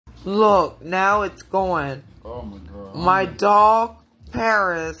Look, now it's going. Oh my god. My dog,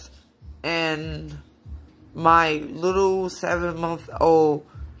 Paris, and my little 7-month-old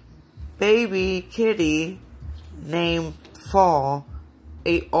baby kitty named Fall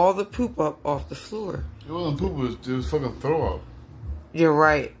ate all the poop up off the floor. It wasn't poop, it was fucking throw up. You're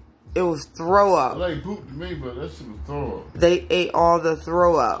right. It was throw up. I like poop to me, but that shit was throw up. They ate all the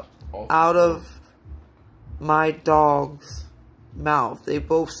throw up out of my dog's mouth. They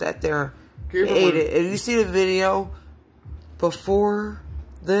both sat there and ate it. If you see the video before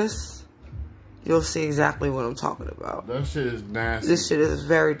this, you'll see exactly what I'm talking about. That shit is nasty. This shit is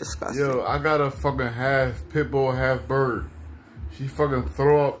very disgusting. Yo, I got a fucking half pit bull, half bird. She fucking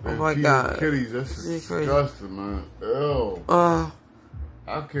throw up and feed her kitties. That's disgusting, man. Ew.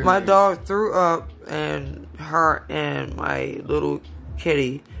 My dog threw up, and her and my little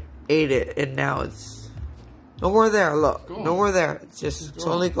kitty ate it, and now it's nowhere there. Look, nowhere there. It's just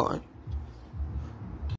totally gone.